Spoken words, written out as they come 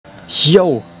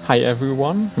Yo! Hi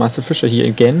everyone, Master Fisher here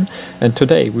again, and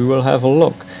today we will have a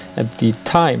look at the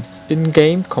times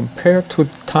in-game compared to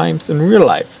the times in real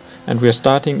life. And we are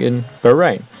starting in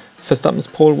Bahrain. Verstappen's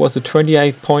pole was a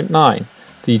 28.9.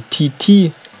 The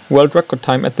TT world record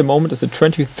time at the moment is a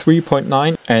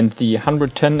 23.9 and the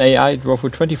 110 AI drove a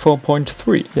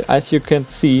 24.3. As you can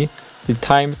see, the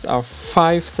times are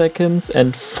 5 seconds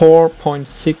and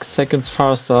 4.6 seconds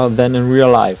faster than in real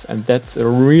life, and that's a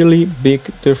really big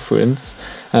difference.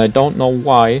 I don't know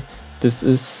why this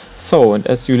is so. And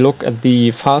as you look at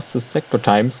the fastest sector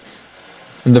times,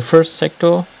 in the first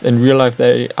sector in real life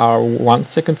they are 1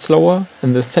 second slower,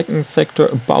 in the second sector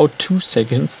about 2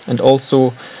 seconds, and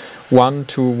also 1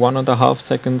 to 1.5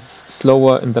 seconds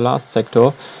slower in the last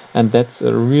sector, and that's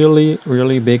a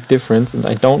really big difference, and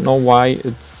I don't know why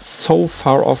it's so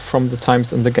far off from the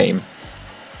times in the game.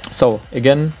 So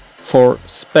again, for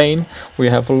Spain we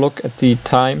have a look at the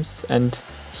times, and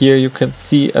here you can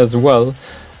see as well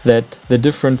that the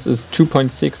difference is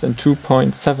 2.6 and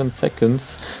 2.7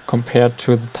 seconds compared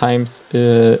to the times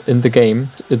in the game.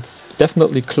 It's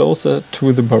definitely closer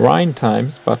to the Bahrain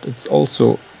times, but it's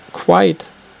also quite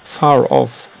far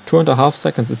off. 2.5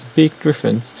 seconds is a big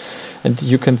difference, and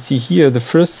you can see here the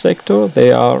first sector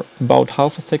they are about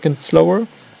half a second slower,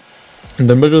 in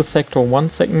the middle sector 1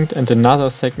 second, and another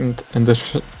second in the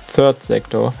third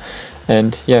sector.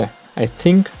 And yeah, I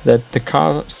think that the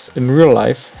cars in real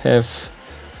life have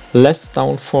less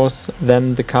downforce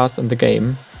than the cars in the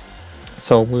game.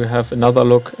 So we have another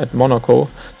look at Monaco.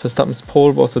 Verstappen's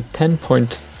pole was a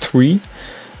 10.3.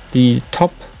 the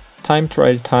top time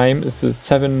trial time is a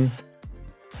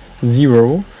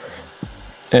 7.0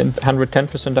 and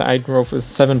 110% I drove is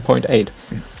 7.8.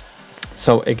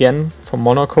 So again, for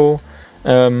Monaco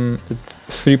it's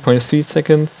 3.3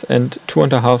 seconds and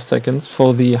 2.5 seconds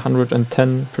for the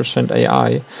 110%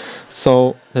 AI.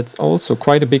 So that's also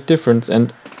quite a big difference.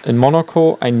 And in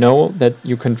Monaco I know that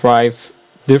you can drive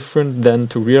different than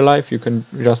to real life. You can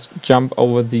just jump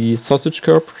over the sausage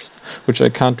curbs, which I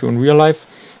can't do in real life.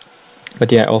 But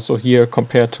yeah, also here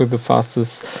compared to the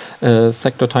fastest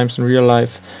sector times in real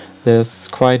life, there's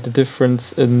quite a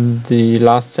difference in the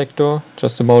last sector,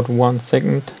 just about 1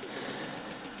 second.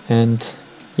 And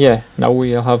yeah, now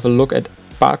we have a look at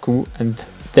Baku, and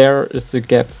there is the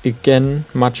gap again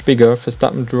much bigger.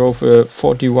 Verstappen drove a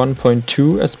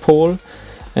 41.2 as pole,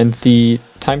 and the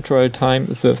time trial time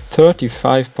is a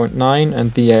 35.9,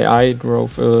 and the AI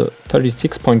drove a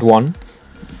 36.1.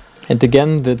 And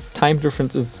again, the time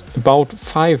difference is about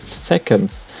 5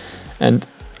 seconds, and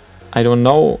I don't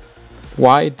know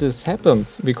why this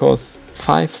happens, because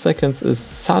 5 seconds is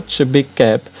such a big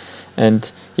gap. And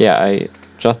yeah, I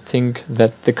just think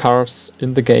that the cars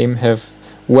in the game have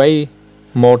way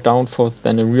more downforce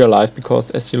than in real life,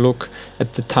 because as you look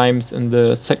at the times in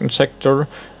the second sector,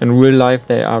 in real life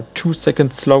they are 2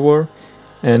 seconds slower,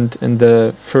 and in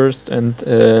the first and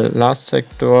last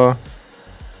sector,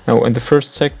 no, in the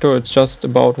first sector it's just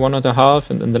about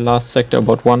 1.5, and in the last sector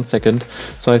about 1 second.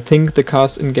 So I think the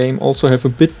cars in game also have a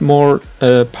bit more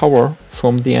power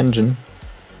from the engine.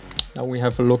 Now we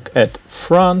have a look at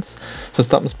France.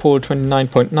 Verstappen's pole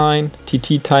 29.9,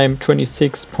 TT time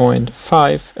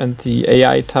 26.5, and the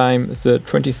AI time is a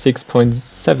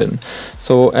 26.7.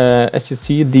 So as you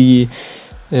see, the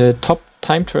top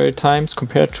time trial times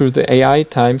compared to the AI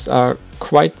times are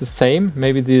quite the same.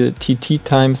 Maybe the TT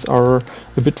times are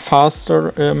a bit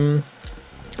faster,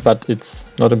 but it's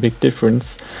not a big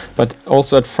difference. But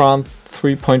also at France,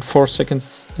 3.4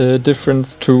 seconds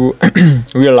difference to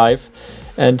real life.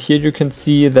 And here you can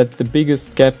see that the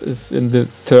biggest gap is in the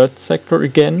third sector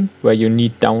again, where you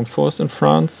need downforce in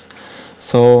France.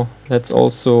 So that's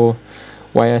also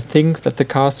why I think that the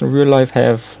cars in real life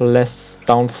have less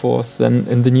downforce than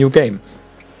in the new game.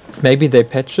 Maybe they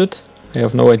patch it, I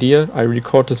have no idea. I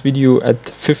record this video at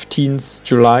 15th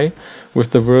July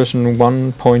with the version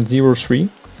 1.03.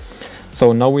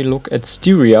 So now we look at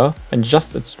Styria, and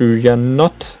just at Styria,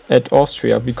 not at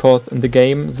Austria, because in the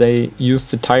game they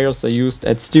used the tires they used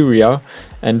at Styria,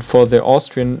 and for the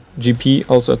Austrian GP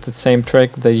also at the same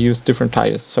track they used different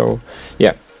tires. So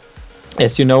yeah,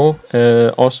 as you know,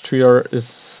 Austria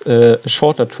is a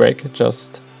shorter track,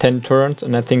 just 10 turns,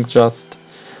 and I think just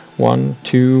 1,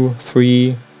 2,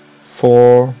 3,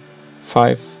 4,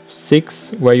 5,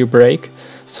 6 where you brake.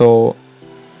 So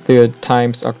the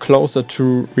times are closer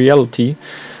to reality,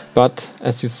 but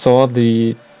as you saw,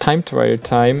 the time trial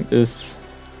time is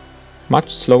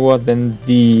much slower than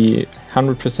the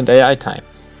 100% AI time.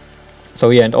 So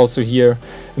yeah, and also here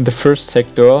in the first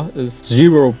sector is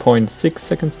 0.6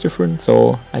 seconds different.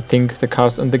 So I think the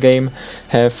cars in the game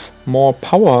have more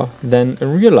power than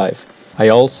in real life. I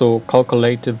also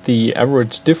calculated the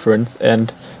average difference,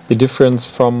 and the difference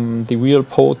from the real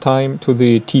pole time to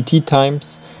the TT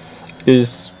times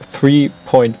is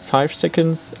 3.5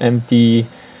 seconds, and the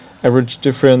average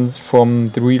difference from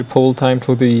the real pole time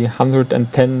to the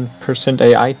 110%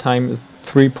 AI time is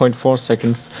 3.4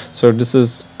 seconds, so this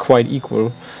is quite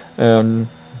equal.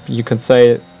 You can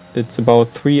say it's about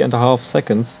 3.5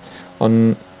 seconds.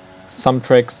 On some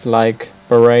tracks like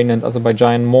Bahrain and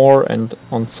Azerbaijan more, and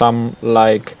on some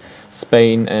like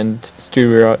Spain and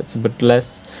Styria it's a bit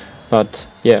less. But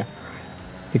yeah,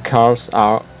 the cars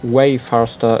are way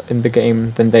faster in the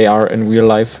game than they are in real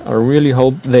life. I really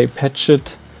hope they patch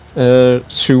it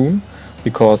soon,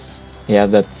 because yeah,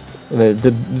 that's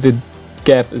the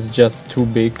gap is just too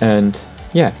big. And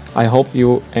yeah, I hope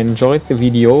you enjoyed the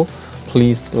video.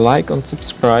 Please like and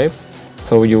subscribe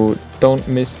so you don't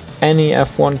miss any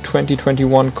F1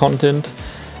 2021 content,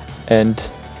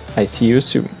 and I see you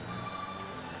soon.